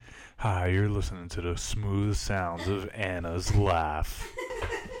Hi, you're listening to the smooth sounds of Anna's laugh.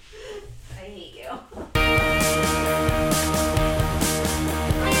 I hate you.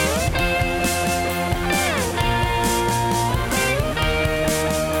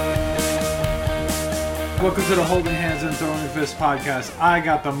 Welcome to the Holding Hands and Throwing Fists podcast. I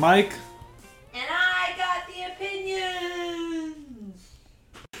got the mic. And I got the opinions.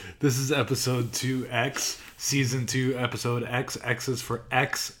 This is episode 2X, season 2, episode X. X is for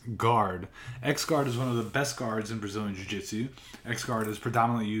X Guard. X Guard is one of the best guards in Brazilian Jiu-Jitsu. X Guard is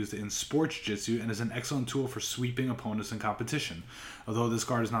predominantly used in sports jiu-jitsu and is an excellent tool for sweeping opponents in competition. Although this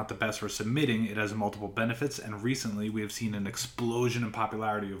guard is not the best for submitting, it has multiple benefits, and recently we have seen an explosion in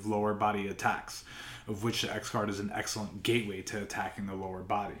popularity of lower body attacks, of which the X Guard is an excellent gateway to attacking the lower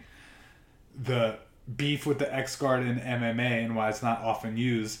body. The beef with the X Guard in MMA and why it's not often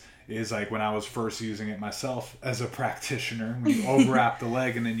used is like when I was first using it myself as a practitioner. When you overwrap the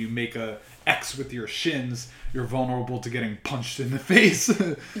leg and then you make a X with your shins, you're vulnerable to getting punched in the face.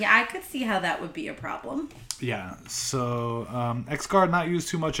 Yeah, I could see how that would be a problem. Yeah, so X Guard not used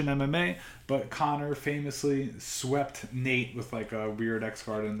too much in MMA, but Conor famously swept Nate with like a weird X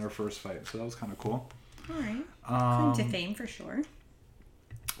Guard in their first fight, so that was kind of cool. All right. Claim to fame for sure.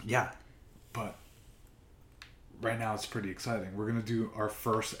 Yeah, but right now it's pretty exciting. We're going to do our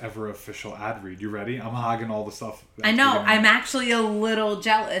first ever official ad read. You ready? I'm hogging all the stuff. I know. I'm actually a little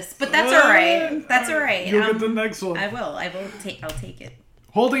jealous, but that's all right. That's all right. You'll get the next one. I will. I'll take it.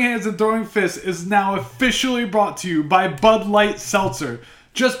 Holding Hands and Throwing Fists is now officially brought to you by Bud Light Seltzer.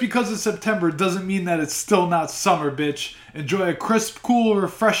 Just because it's September doesn't mean that it's still not summer, bitch. Enjoy a crisp, cool,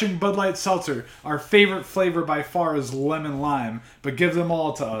 refreshing Bud Light Seltzer. Our favorite flavor by far is lemon lime, but give them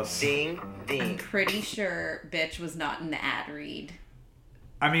all to us. Ding, ding. I'm pretty sure bitch was not in the ad read.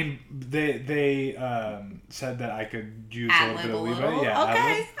 I mean, they said that I could use a little bit of leeway. Yeah,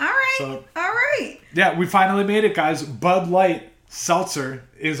 okay. All right. So, all right. Yeah, we finally made it, guys. Bud Light Seltzer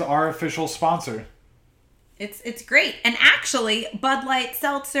is our official sponsor. It's great. And actually, Bud Light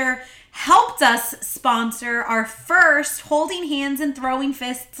Seltzer helped us sponsor our first Holding Hands and Throwing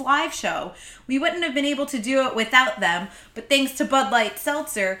Fists live show. We wouldn't have been able to do it without them, but thanks to Bud Light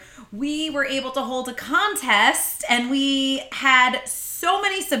Seltzer, we were able to hold a contest and we had so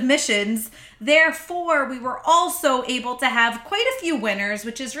many submissions. Therefore, we were also able to have quite a few winners,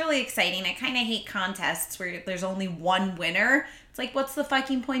 which is really exciting. I kind of hate contests where there's only one winner. It's like, what's the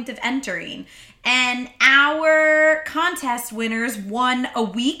fucking point of entering? And our contest winners won a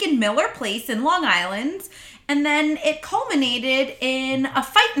week in Miller Place in Long Island. And then it culminated in a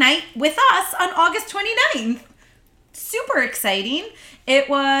fight night with us on August 29th. Super exciting. It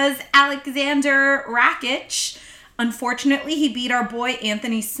was Alexander Rakic. Unfortunately, he beat our boy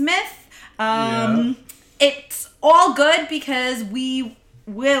Anthony Smith. It's all good because we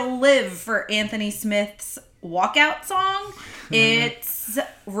will live for Anthony Smith's walkout song. It's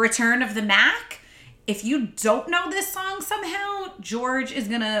Return of the Mac. If you don't know this song somehow, George is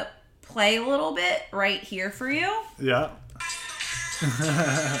going to play a little bit right here for you. Yeah.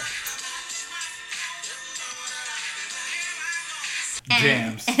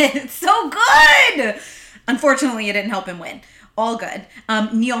 Jams. It's so good. Unfortunately, it didn't help him win. All good.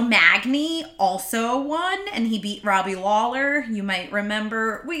 Neil Magny also won, and he beat Robbie Lawler. You might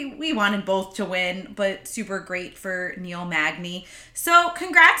remember we wanted both to win, but super great for Neil Magny. So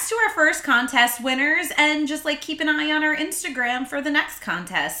congrats to our first contest winners, and just like keep an eye on our Instagram for the next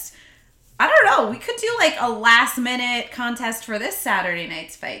contest. I don't know. We could do like a last minute contest for this Saturday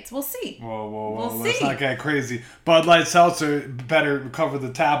night's fights. We'll see. Whoa. We'll Let's see. not get crazy. Bud Light Seltzer better cover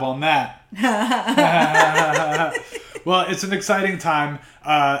the tab on that. Well, it's an exciting time.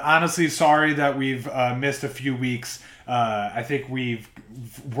 Honestly, sorry that we've missed a few weeks. I think we've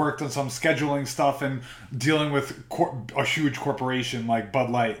worked on some scheduling stuff, and dealing with a huge corporation like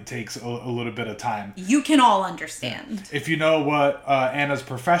Bud Light takes a little bit of time. You can all understand. If you know what Anna's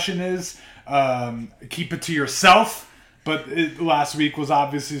profession is, keep it to yourself. But last week was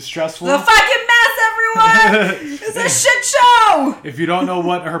obviously stressful. The fucking mess, everyone! It's a shit show! If you don't know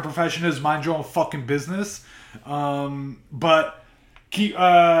what her profession is, mind your own fucking business. But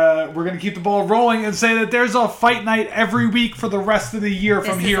we're going to keep the ball rolling and say that there's a fight night every week for the rest of the year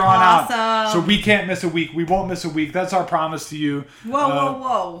from here on out. So we can't miss a week. We won't miss a week. That's our promise to you.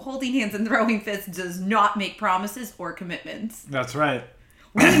 Whoa. Holding Hands and Throwing Fists does not make promises or commitments. That's right.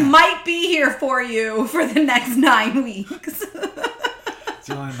 We might be here for you for the next 9 weeks. It's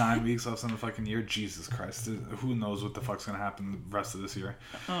only 9 weeks left in the fucking year. Jesus Christ. Who knows what the fuck's going to happen the rest of this year.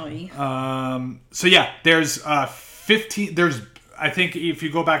 Oh, yeah. So yeah, there's 15... There's I think if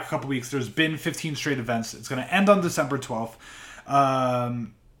you go back a couple weeks, there's been 15 straight events. It's going to end on December 12th.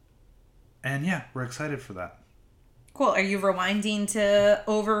 And yeah, we're excited for that. Cool. Are you rewinding to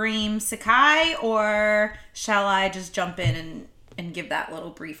Overeem Sakai, or shall I just jump in and give that little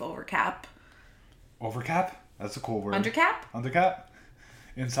brief overcap? Overcap? That's a cool word. Undercap? Undercap?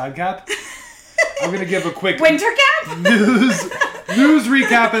 Inside cap? I'm going to give a quick Winter cap? news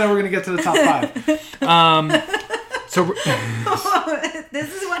recap, and then we're going to get to the top 5. So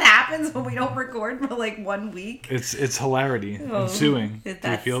this is what happens when we don't record for like 1 week. It's hilarity. Ensuing. Do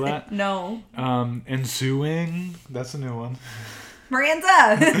you feel that? No. Ensuing. That's a new one.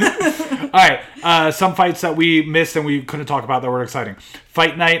 Miranda. All right. Some fights that we missed and we couldn't talk about that were exciting.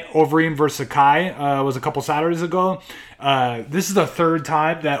 Fight night, Overeem versus Sakai was a couple Saturdays ago. This is the third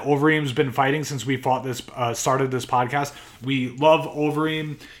time that Overeem's been fighting since we started this podcast. We love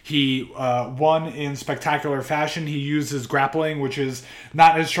Overeem. He won in spectacular fashion. He used his grappling, which is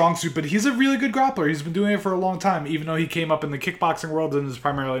not his strong suit, but he's a really good grappler. He's been doing it for a long time, even though he came up in the kickboxing world and is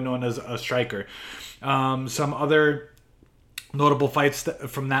primarily known as a striker. Some other notable fights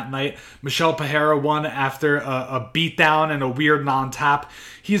from that night. Michel Pereira won after a beatdown and a weird non-tap.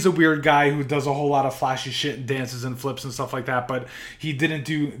 He's a weird guy who does a whole lot of flashy shit and dances and flips and stuff like that, but he didn't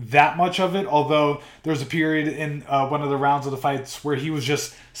do that much of it, although there's a period in one of the rounds of the fights where he was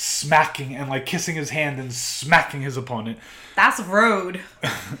just smacking and like kissing his hand and smacking his opponent. That's rude.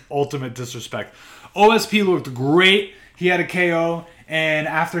 Ultimate disrespect. OSP looked great. He had a KO, and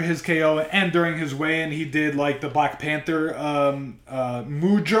after his KO and during his weigh-in, he did like the Black Panther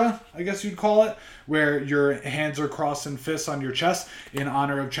mudra, I guess you'd call it, where your hands are crossed in fists on your chest in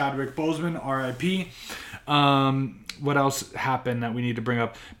honor of Chadwick Boseman, R.I.P. What else happened that we need to bring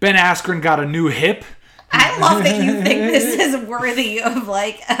up? Ben Askren got a new hip. I love that you think this is worthy of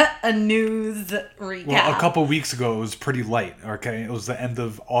like a news recap. Well, a couple weeks ago, it was pretty light, okay? It was the end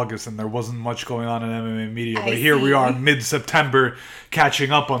of August, and there wasn't much going on in MMA media. But here we are, mid-September,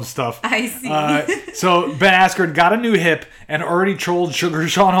 catching up on stuff. I see. So Ben Askren got a new hip and already trolled Sugar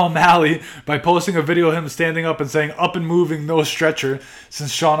Sean O'Malley by posting a video of him standing up and saying, "Up and moving, no stretcher,"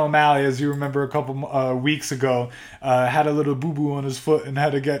 since Sean O'Malley, as you remember a couple weeks ago, had a little boo-boo on his foot and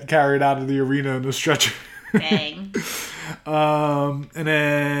had to get carried out of the arena in a stretcher. Dang. And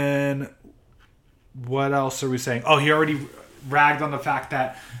then what else are we saying? Oh, he already ragged on the fact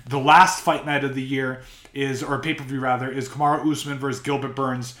that the last fight night of the year or pay-per-view rather, is Kamaru Usman versus Gilbert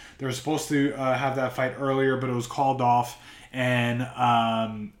Burns. They were supposed to have that fight earlier, but it was called off. And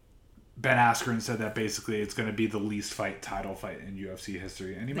Ben Askren said that basically it's going to be the least title fight in UFC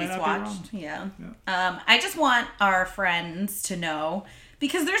history. And he might not be wrong. Yeah. I just want our friends to know,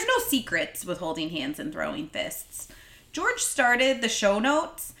 because there's no secrets with holding hands and throwing fists. George started the show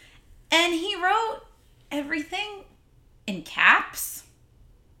notes, and he wrote everything in caps.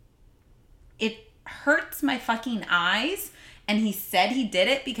 It hurts my fucking eyes, and he said he did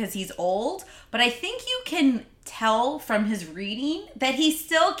it because he's old, but I think you can tell from his reading that he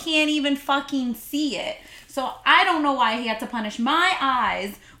still can't even fucking see it. So I don't know why he had to punish my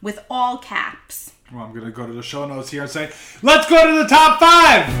eyes with all caps. Well, I'm going to go to the show notes here and say, let's go to the top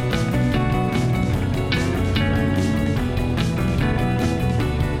 5!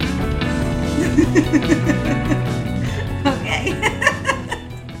 Okay.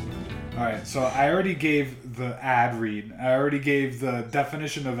 All right, so I already gave the ad read. I already gave the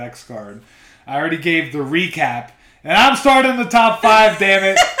definition of X-Guard. I already gave the recap. And I'm starting the top 5, damn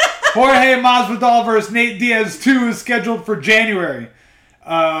it. Jorge Masvidal versus Nate Diaz 2 is scheduled for January.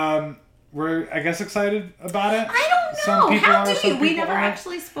 We're, I guess, excited about it. I don't know. Some people How are, do you? We never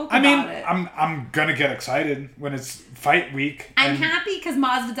actually spoke about it. I'm gonna get excited when it's fight week. I'm happy because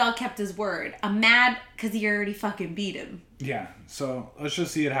Masvidal kept his word. I'm mad because he already fucking beat him. Yeah, so let's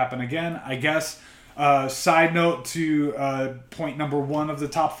just see it happen again, I guess. Side note to point number 1 of the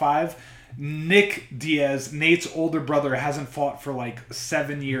top 5. Nick Diaz, Nate's older brother, hasn't fought for like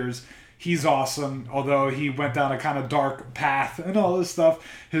 7 years. He's awesome, although he went down a kind of dark path and all this stuff.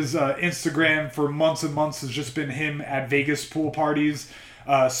 His Instagram for months and months has just been him at Vegas pool parties,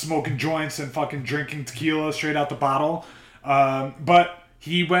 smoking joints and fucking drinking tequila straight out the bottle. But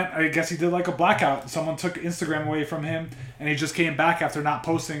he went, I guess he did like a blackout. Someone took Instagram away from him, and he just came back after not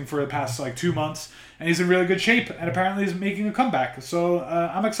posting for the past like 2 months. And he's in really good shape, and apparently he's making a comeback. So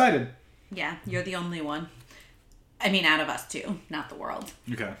I'm excited. Yeah, you're the only one. I mean, out of us two, not the world.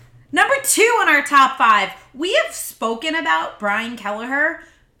 Okay. Number 2 on our top 5. We have spoken about Brian Kelleher,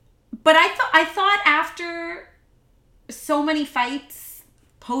 but I thought after so many fights,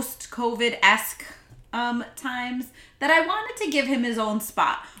 post-COVID-esque times, that I wanted to give him his own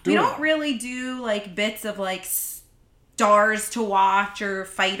spot. We don't really do like bits of like stars to watch or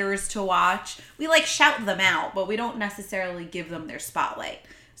fighters to watch. We like shout them out, but we don't necessarily give them their spotlight.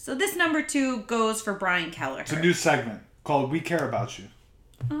 So this number 2 goes for Brian Kelleher. It's a new segment called We Care About You.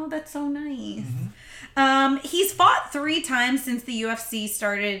 Oh, that's so nice. He's fought 3 times since the UFC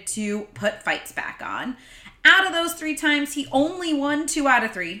started to put fights back on. Out of those 3 times, he only won 2 out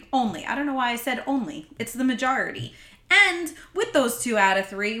of 3. Only. I don't know why I said only. It's the majority. And with those 2 out of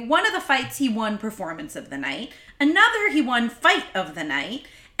 3, one of the fights he won Performance of the Night. Another he won Fight of the Night.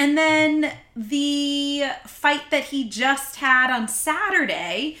 And then the fight that he just had on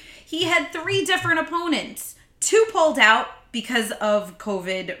Saturday, he had 3 different opponents. 2 pulled out because of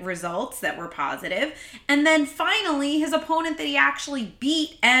COVID results that were positive. And then finally, his opponent that he actually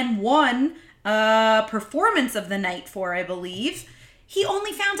beat and won Performance of the Night for, I believe, he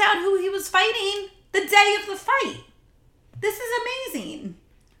only found out who he was fighting the day of the fight. This is amazing.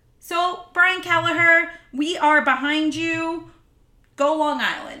 So, Brian Kelleher, we are behind you. Go Long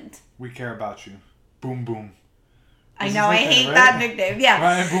Island. We care about you. Boom, boom. I know, I hate that nickname. Yeah.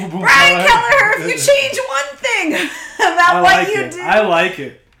 Brian, boom, boom, Brian Kelleher, if you change one thing about what you do. I like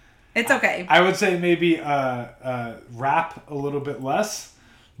it. It's okay. I would say maybe rap a little bit less,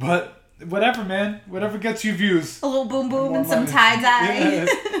 but whatever, man. Whatever gets you views. A little boom boom and some tie-dye.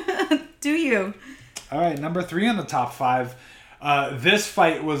 Yeah. Do you? All right, number 3 on the top 5. This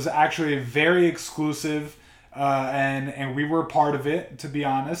fight was actually very exclusive, and we were part of it, to be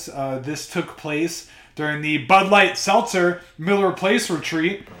honest. This took place during the Bud Light Seltzer Miller Place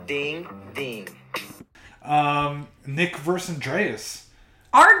retreat. Ding, ding. Nick versus Andreas.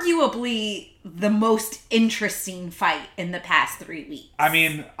 Arguably the most interesting fight in the past 3 weeks. I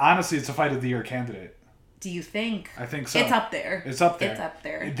mean, honestly, it's a fight of the year candidate. Do you think? I think so. It's up there. It's up there. It's up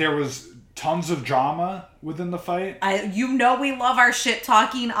there. There was tons of drama within the fight. You know we love our shit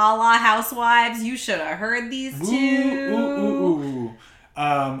talking a la Housewives. You should have heard these two. Ooh.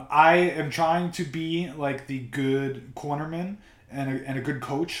 I am trying to be like the good cornerman and a good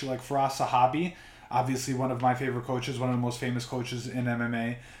coach like Faraz Sahabi. Obviously one of my favorite coaches, one of the most famous coaches in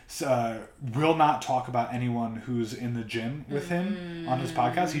MMA. Will not talk about anyone who's in the gym with him on his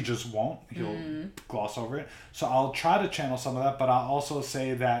podcast. He just won't. He'll gloss over it. So I'll try to channel some of that, but I'll also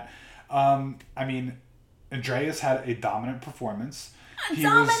say that Andreas had a dominant performance.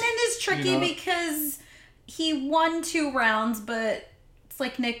 Dominant is tricky because he won 2 rounds, but it's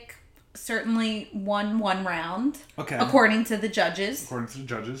like Nick certainly won 1 round. Okay. According to the judges.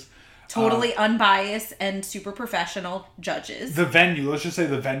 Totally unbiased and super professional judges. The venue, let's just say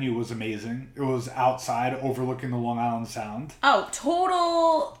the venue was amazing. It was outside overlooking the Long Island Sound. Oh,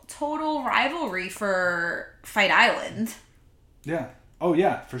 total rivalry for Fight Island. Yeah. Oh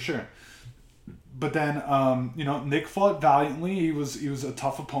yeah, for sure. But then, Nick fought valiantly. He was a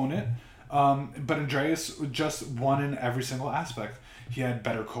tough opponent. But Andreas just won in every single aspect. He had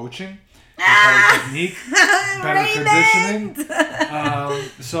better coaching, better technique, better conditioning.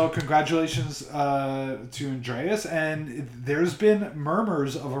 So congratulations to Andreas. And there's been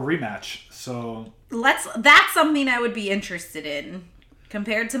murmurs of a rematch. So that's something I would be interested in.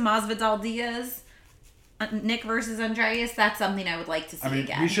 Compared to Masvidal Diaz, Nick versus Andreas, that's something I would like to see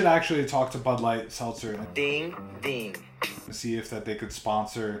again. We should actually talk to Bud Light Seltzer. Ding, ding. See if that they could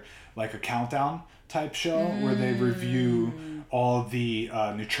sponsor like a countdown type show where they review all the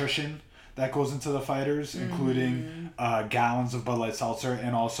nutrition that goes into the fighters, including gallons of Bud Light Seltzer,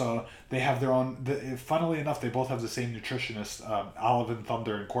 and also they have their own. Funnily enough, they both have the same nutritionist, Olive and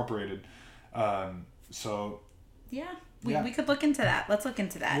Thunder Incorporated. We could look into that. Let's look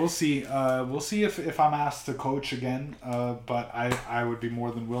into that. We'll see. We'll see if I'm asked to coach again. But I would be more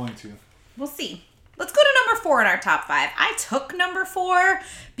than willing to. We'll see. Let's go to number 4 in our top 5. I took number 4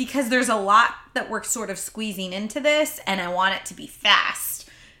 because there's a lot that we're sort of squeezing into this, and I want it to be fast.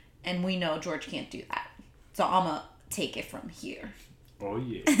 And we know George can't do that. So I'm going to take it from here. Oh,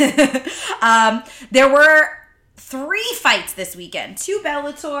 yeah. There were 3 fights this weekend. 2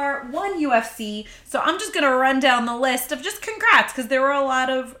 Bellator, 1 UFC. So I'm just going to run down the list of just congrats, because there were a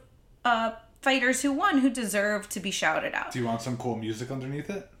lot of fighters who won who deserve to be shouted out. Do you want some cool music underneath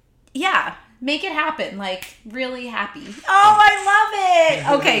it? Yeah. Make it happen. Like, really happy. Oh, I love it.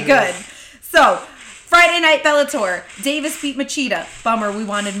 Okay, good. So, Friday Night Bellator. Davis beat Machida. Bummer, we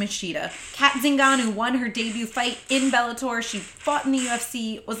wanted Machida. Kat Zingano won her debut fight in Bellator. She fought in the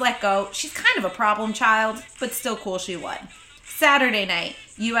UFC, was let go. She's kind of a problem child, but still cool she won. Saturday night,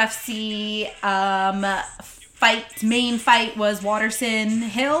 UFC main fight was Waterson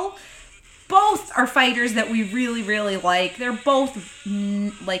Hill. Both are fighters that we really, really like. They're both,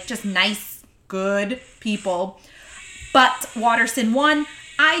 just nice, good people. But Waterson won.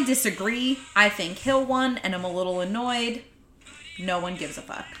 I disagree. I think Hill won, and I'm a little annoyed. No one gives a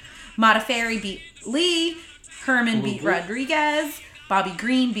fuck. Modafferi beat Lee. Herman beat Rodriguez. Bobby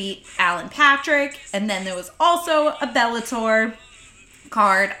Green beat Alan Patrick. And then there was also a Bellator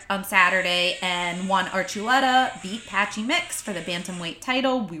card on Saturday, and Juan Archuleta beat Patchy Mix for the bantamweight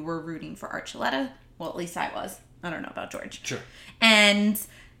title. We were rooting for Archuleta. Well, at least I was. I don't know about George. Sure. And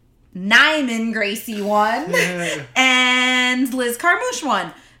Nyman Gracie won. And Liz Carmouche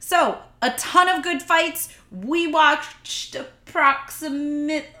won. So, a ton of good fights. We watched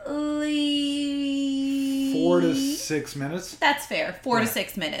approximately 4 to 6 minutes. That's fair. 4 to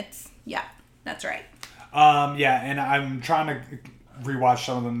 6 minutes. Yeah, that's right. Yeah, and I'm trying to rewatch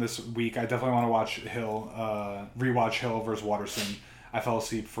some of them this week. I definitely want to watch Hill, rewatch Hill versus Waterson. I fell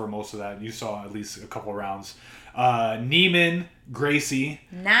asleep for most of that. You saw at least a couple rounds. Neiman, Gracie.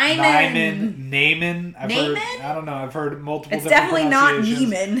 Neiman. I've heard, I don't know. I've heard multiple it's different definitely not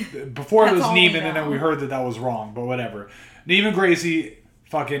pronunciations. Neiman. Before it was That's all we Neiman, and then we heard that was wrong, but whatever. Neiman Gracie,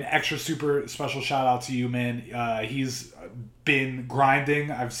 fucking extra super special shout out to you, man. He's been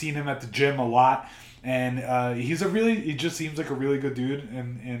grinding. I've seen him at the gym a lot. And he just seems like a really good dude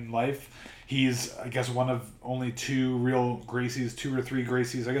in life. He's, I guess, one of only 2 real Gracies, 2 or 3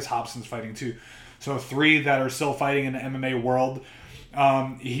 Gracies. I guess Hobson's fighting too. So 3 that are still fighting in the MMA world.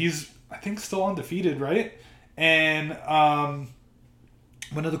 He's, I think, still undefeated, right? And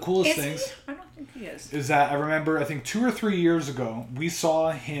one of the coolest things I don't think he is that I remember, I think 2 or 3 years ago, we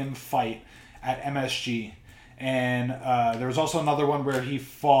saw him fight at MSG. And there was also another one where he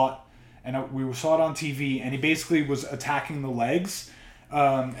fought, and we saw it on TV, and he basically was attacking the legs.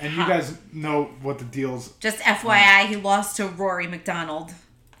 And you guys know what the deal's... Just FYI, he lost to Rory McDonald.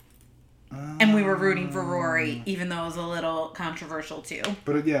 And we were rooting for Rory, even though it was a little controversial too.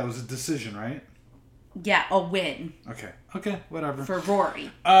 But it was a decision, right? Yeah, a win. Okay, whatever. For Rory.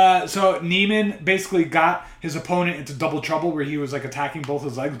 So Neiman basically got his opponent into double trouble where he was like attacking both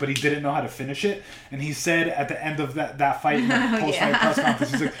his legs, but he didn't know how to finish it. And he said at the end of that fight, in the post-fight press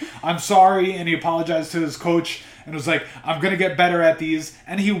conference, he's like, "I'm sorry," and he apologized to his coach and was like, "I'm gonna get better at these."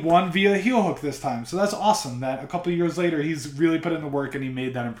 And he won via heel hook this time. So that's awesome that a couple years later he's really put in the work and he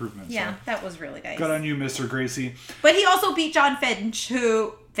made that improvement. Yeah, so that was really nice. good on you, Mr. Gracie. But he also beat John Fitch,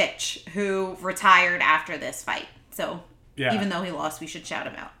 who retired after this fight. So even though he lost, we should shout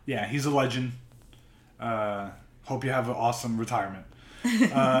him out. Yeah, he's a legend. Hope you have an awesome retirement.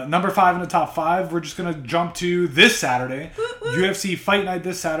 Number 5 in the top 5, we're just going to jump to this Saturday. UFC Fight Night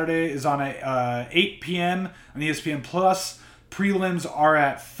this Saturday is on at 8 p.m. on ESPN+. Prelims are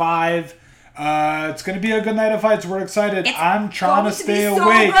at 5. It's going to be a good night of fights. We're excited. I'm trying to stay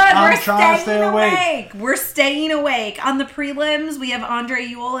awake. I'm trying to stay awake. We're staying awake. On the prelims, we have Andre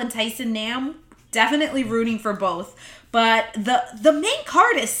Ewell and Tyson Nam. Definitely rooting for both. But the main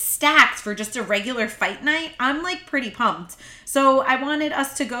card is stacked for just a regular fight night. I'm like pretty pumped. So I wanted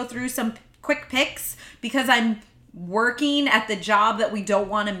us to go through some quick picks because I'm working at the job that we don't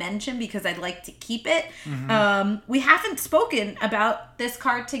want to mention because I'd like to keep it. Mm-hmm. We haven't spoken about this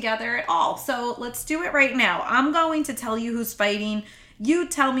card together at all. So let's do it right now. I'm going to tell you who's fighting. You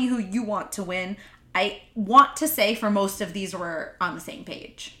tell me who you want to win. I want to say for most of these we're on the same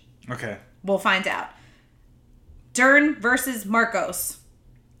page. Okay. We'll find out. Dern versus Marcos.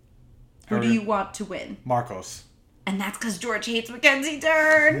 Who do you want to win? Marcos. And that's because George hates Mackenzie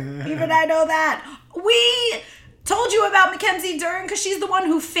Dern. Even I know that. We told you about Mackenzie Dern because she's the one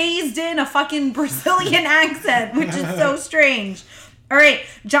who phased in a fucking Brazilian accent, which is so strange. All right,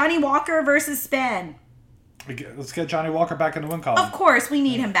 Johnny Walker versus Span. Let's get Johnny Walker back in the win column. Of course, we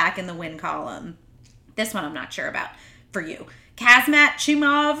need him back in the win column. This one I'm not sure about for you. Kazmat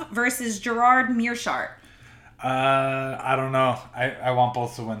Chimov versus Gerard Mearshart. I don't know. I want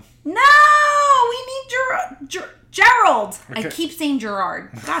both to win. No! We need Gerald. Okay. I keep saying Gerard.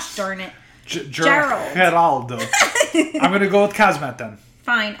 Gosh darn it. Gerald. Geraldo. I'm going to go with Kazmat then.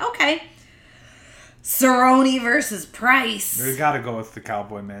 Fine. Okay. Cerrone versus Price. You got to go with the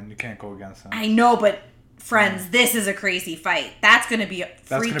Cowboy, man. You can't go against him. I know, but friends, this is a crazy fight. That's going to be a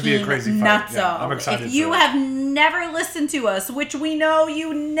crazy fight. Nutso. Yeah, I'm excited. If you have never listened to us, which we know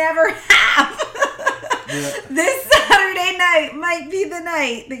you never have, this Saturday night might be the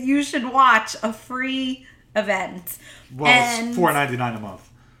night that you should watch a free event. Well, it's $4.99 a month.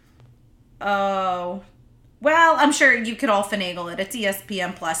 Oh. Well, I'm sure you could all finagle it. It's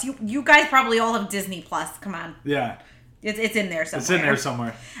ESPN Plus. You guys probably all have Disney Plus. Come on. Yeah. It's in there somewhere. It's in there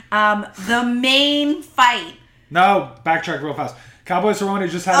somewhere. The main fight. No, backtrack real fast. Cowboy Cerrone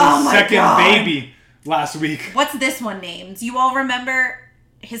just had his second baby last week. What's this one named? You all remember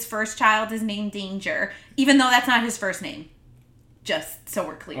his first child is named Danger, even though that's not his first name. Just so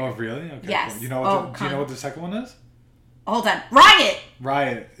we're clear. Oh, really? Okay. Yes. Cool. Do you know what the second one is? Hold on. Riot.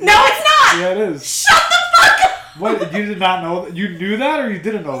 Riot. No, it's not. Yeah, it is. Shut the fuck up. What? You did not know that? You knew that, or you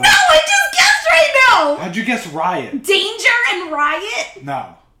didn't know No, that? I just guessed right now. How'd you guess Riot? Danger and Riot?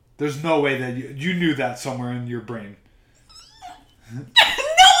 No. There's no way that you knew that somewhere in your brain. No,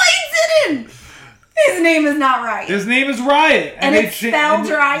 I didn't. His name is not Riot. His name is Riot. And it's spelled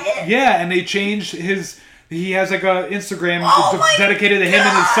Riot? Yeah, and they changed his... He has like a Instagram Oh dedicated to him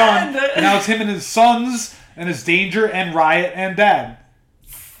and his son. God. And now it's him and his sons, and his Danger and Riot and Dad.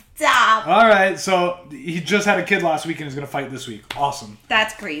 Stop. All right, so he just had a kid last week and he's going to fight this week. Awesome.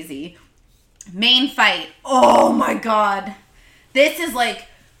 That's crazy. Main fight. Oh my god. This is like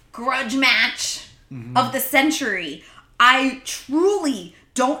grudge match of the century. I truly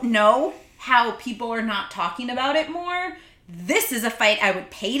don't know how people are not talking about it more. This is a fight I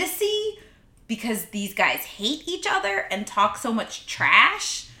would pay to see because these guys hate each other and talk so much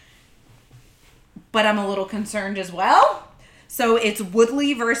trash. But I'm a little concerned as well. So it's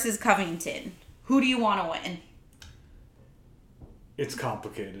Woodley versus Covington. Who do you want to win? It's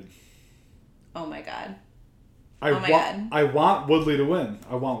complicated. Oh my god. God. I want Woodley to win.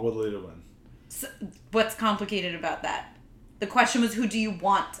 So, what's complicated about that? The question was, who do you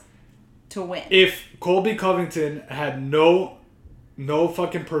want to win? If Colby Covington had no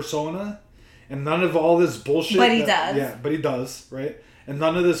fucking persona and none of all this bullshit. But he does. Yeah, but he does, right? And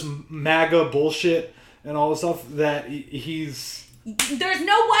none of this MAGA bullshit and all the stuff that he's... There's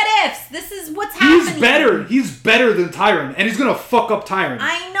no what ifs. This is what's happening. He's better. He's better than Tyron. And he's going to fuck up Tyron.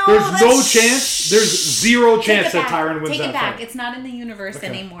 I know. There's no chance. There's zero chance that Tyron wins that fight. Take it back. It's not in the universe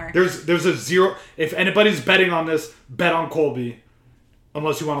anymore. There's a zero. If anybody's betting on this, bet on Colby.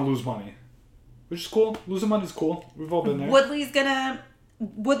 Unless you want to lose money. Which is cool. Losing money's cool. We've all been there.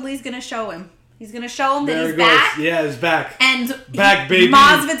 Woodley's gonna show him. He's gonna show him that There he's he goes. back. Yeah, he's back. And back, baby.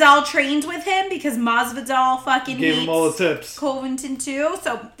 Masvidal trained with him because Masvidal fucking gave hates him all the tips. Covington too.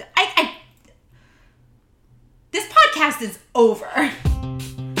 So I this podcast is over.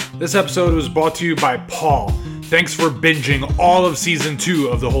 This episode was brought to you by Paul. Thanks for binging all of season 2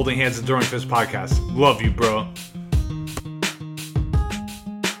 of the Holding Hands and Throwing Fists podcast. Love you, bro.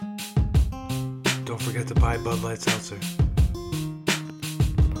 Don't forget to buy Bud Light Seltzer.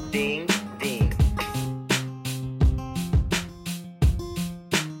 Ding.